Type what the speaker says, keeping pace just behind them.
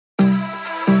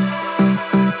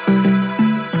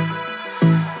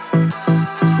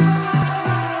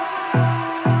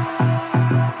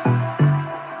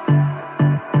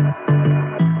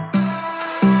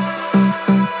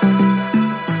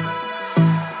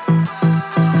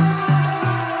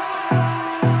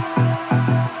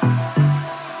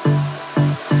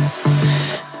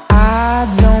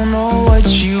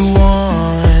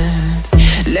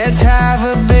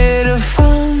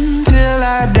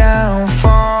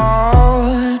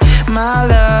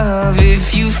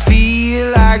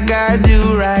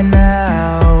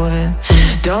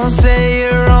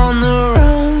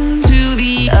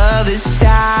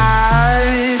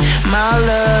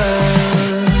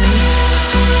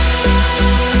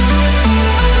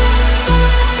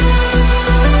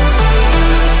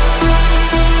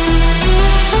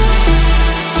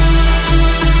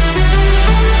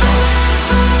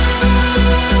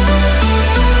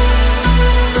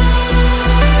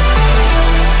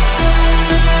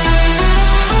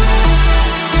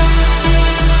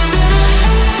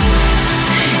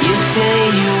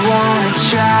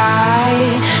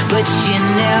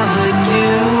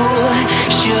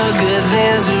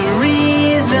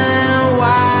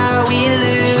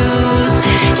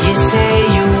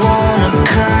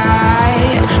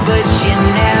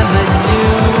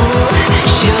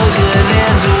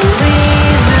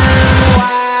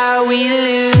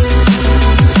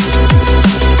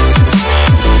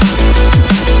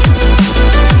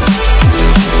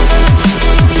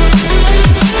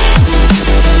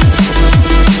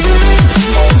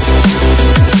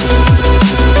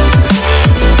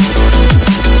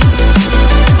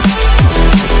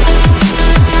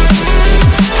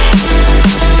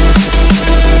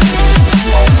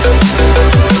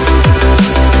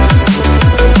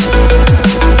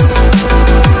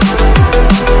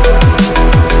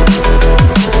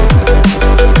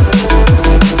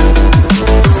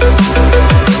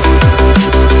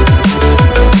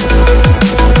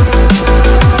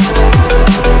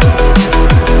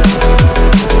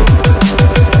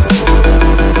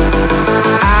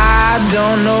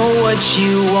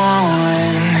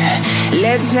on.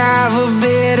 Let's have a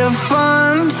bit of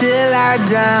fun till I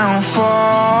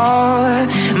downfall.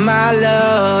 My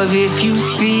love, if you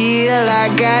feel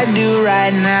like I do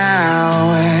right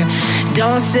now,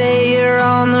 don't say you're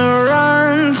on the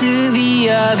run to the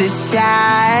other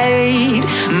side.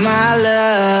 My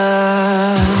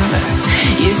love,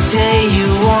 you say you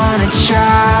wanna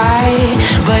try,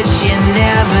 but you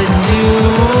never do.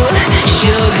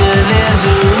 Sugar, there's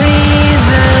a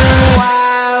reason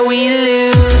why we lose.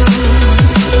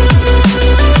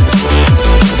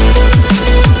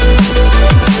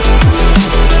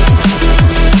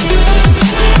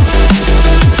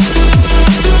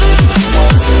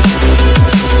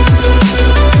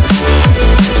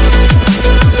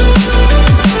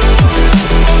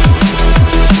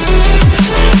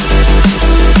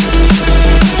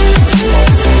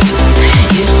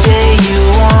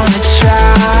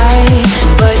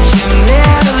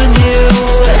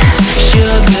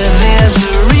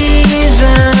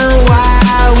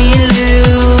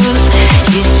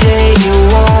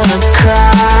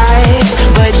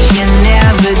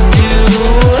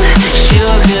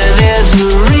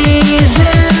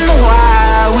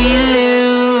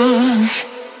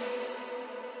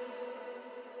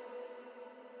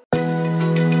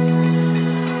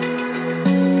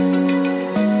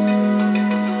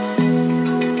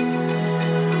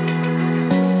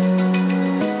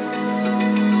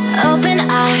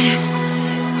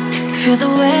 Feel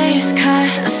the waves cut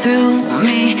through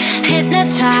me,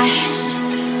 hypnotized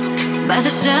by the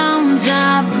sounds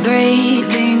I'm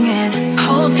breathing in.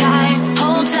 Hold tight,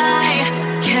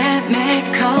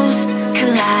 chemicals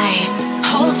collide.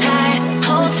 Hold tight,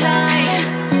 hold tight,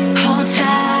 hold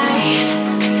tight.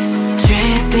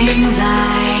 Dripping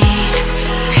lights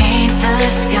paint the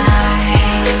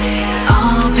skies,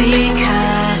 all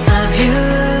because of you.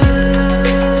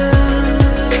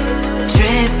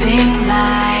 Dripping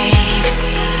lights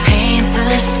paint the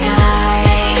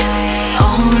skies,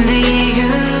 only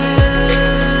you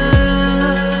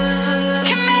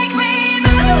can make me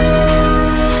move.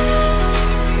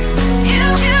 You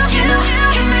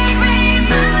can make me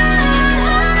move.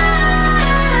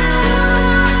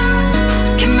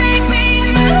 Can make me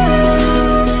move.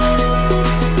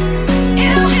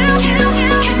 You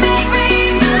can make me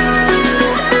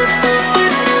move.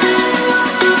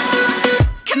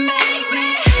 Can make me.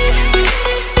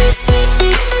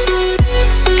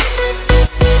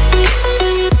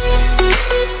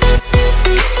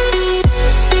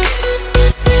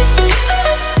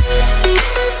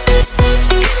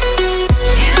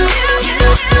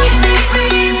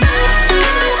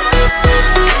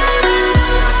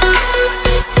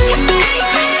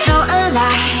 So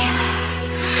alive,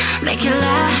 make it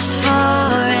last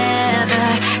forever.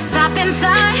 Stop in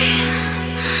time,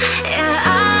 yeah,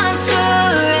 I'm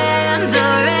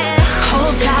surrendering.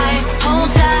 Hold tight,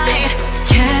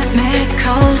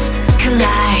 chemicals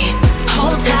collide.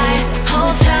 Hold tight,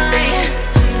 hold tight,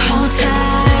 hold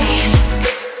tight.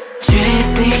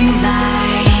 Dripping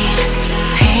lights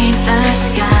paint the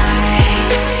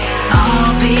skies,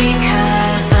 all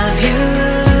because of you.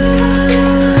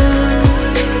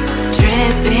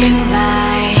 Dripping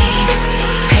lights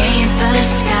paint the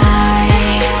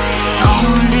skies,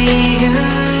 only you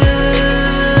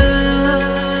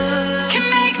can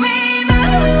make me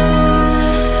move.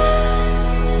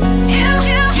 You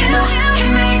can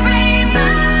make me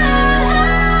move.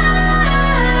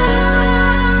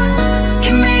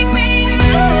 Can make me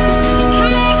move. Can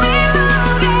make me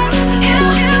move. You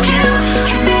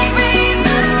can make me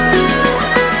move.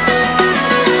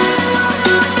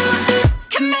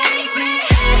 Can make me.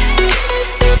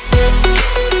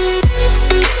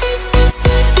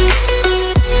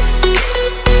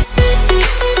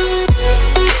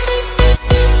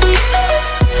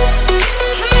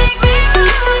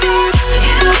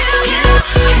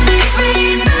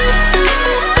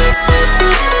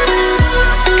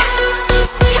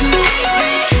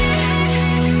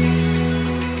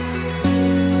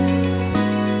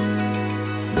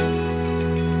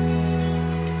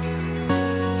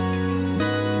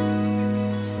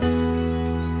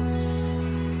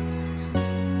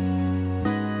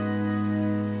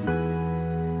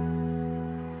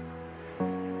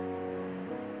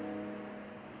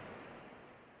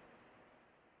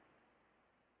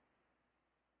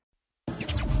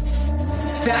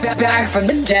 Back from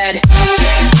the dead.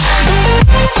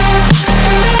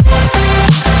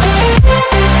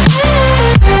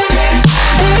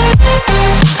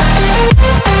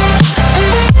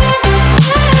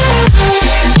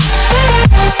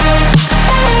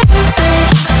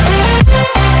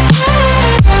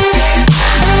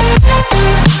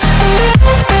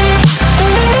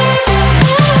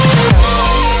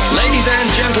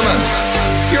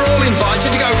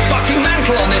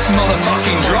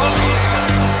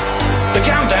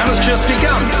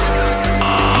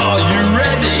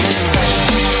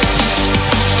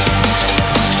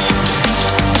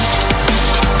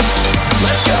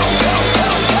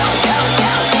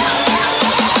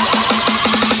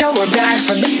 we're back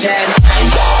from the dead.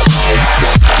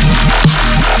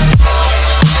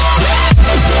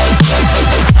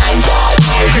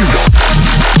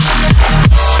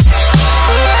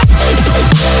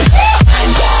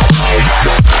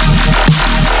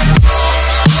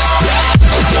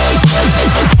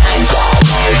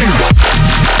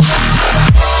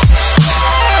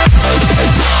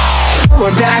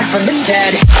 We're back from the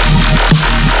dead.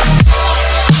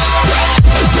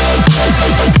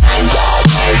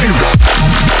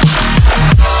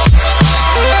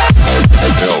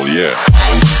 Hell yeah.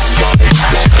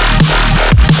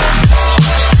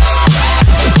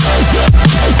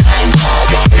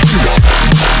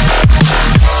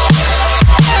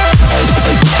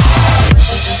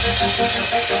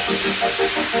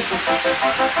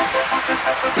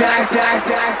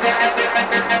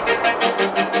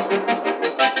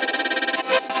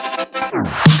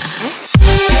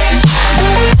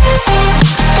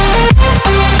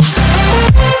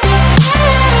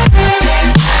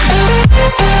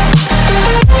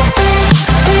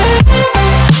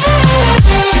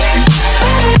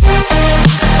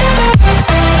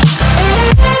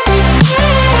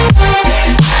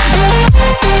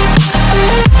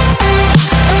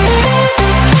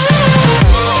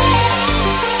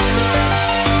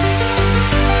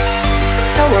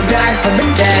 We're back from the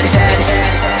dead.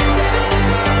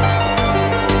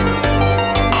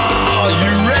 Are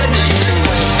you ready?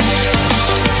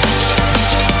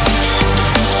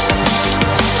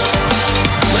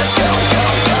 Let's go.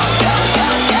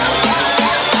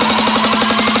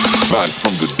 Man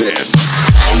from the dead.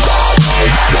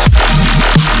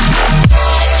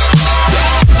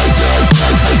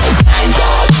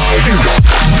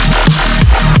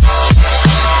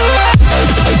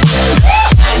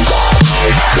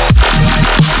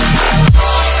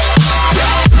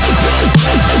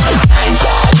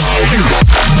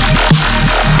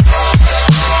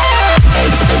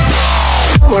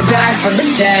 We're back from the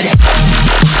dead.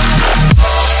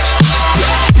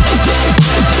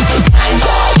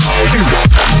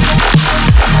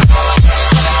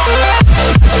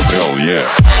 Hell yeah.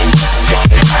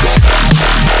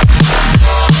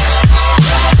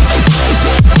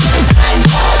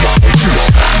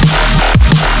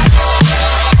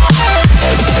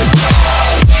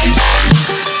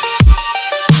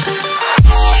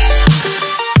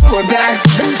 We're back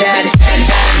from the dead.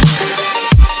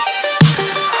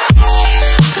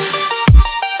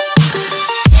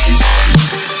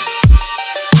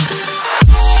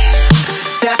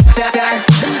 Back from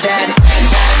the dead.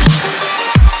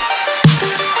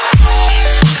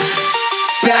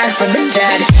 Back from the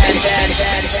dead.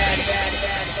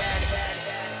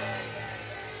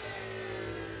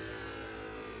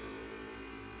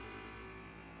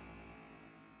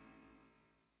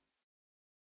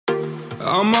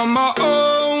 I'm on my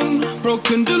own,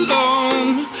 broken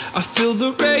alone. I feel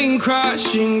the rain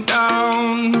crashing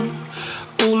down.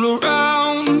 All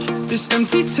around this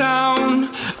empty town,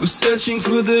 I'm searching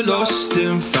for the lost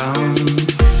and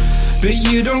found. But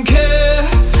you don't care,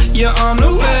 you're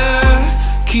unaware.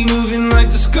 Keep moving like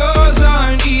the scars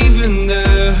aren't even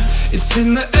there. It's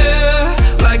in the air,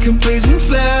 like a blazing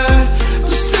flare. Don't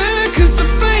stare, cause the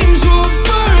flames will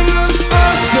burn us.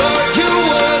 I thought you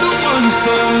were the one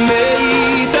for me.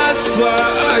 That's why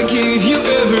I gave you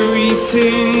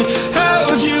everything.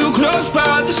 Held you close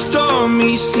by the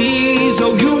stormy seas.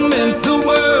 Oh, you meant the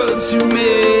world to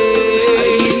me.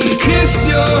 I used to kiss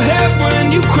your head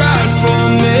when you cried for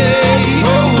me.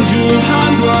 Hold your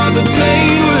hand while the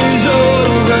pain was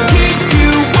over. Keep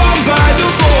you warm by the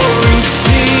roaring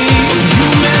sea. You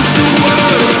meant the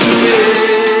world to me.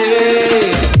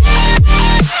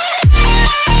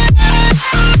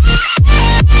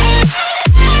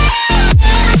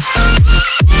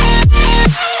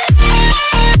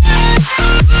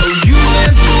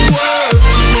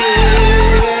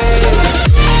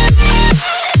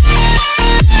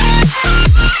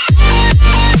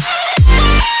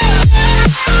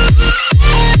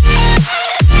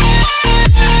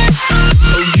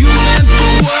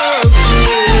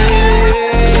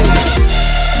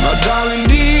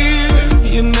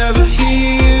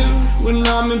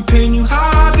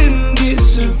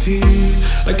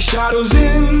 Like shadows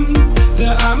in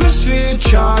the atmosphere,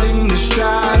 charting the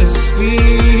stratosphere.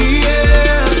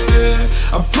 Yeah.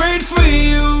 I prayed for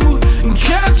you and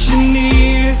kept you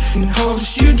near, in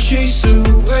hopes you'd chase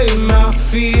away my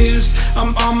fears.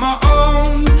 I'm on my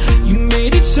own, you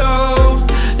made it so,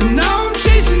 and now I'm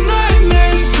chasing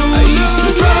nightmares too. I used to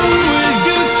run with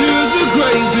you through the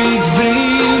great big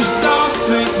leaves, laugh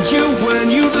at you when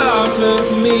you laugh at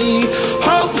me.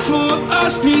 Hope for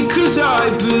us because I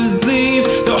believe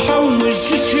the home was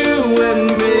just you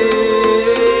and me.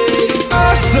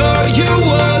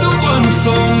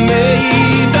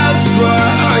 why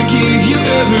I gave you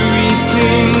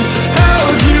everything.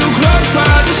 Held you close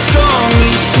by the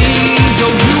stormy seas.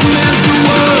 Oh, you meant the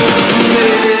world to me.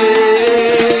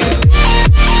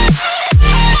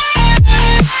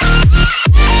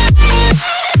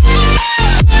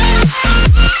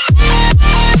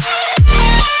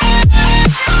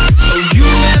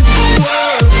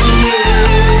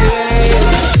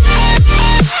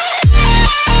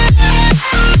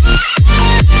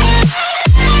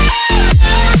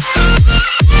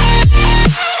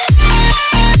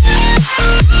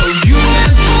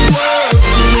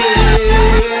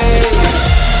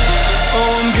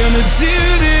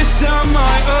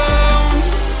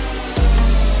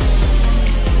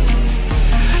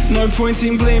 No point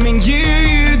in blaming you,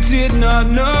 you did not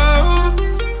know.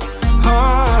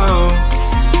 Oh,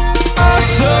 I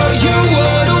thought you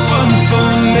were the one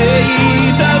for me.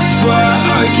 That's why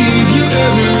I gave you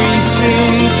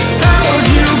everything.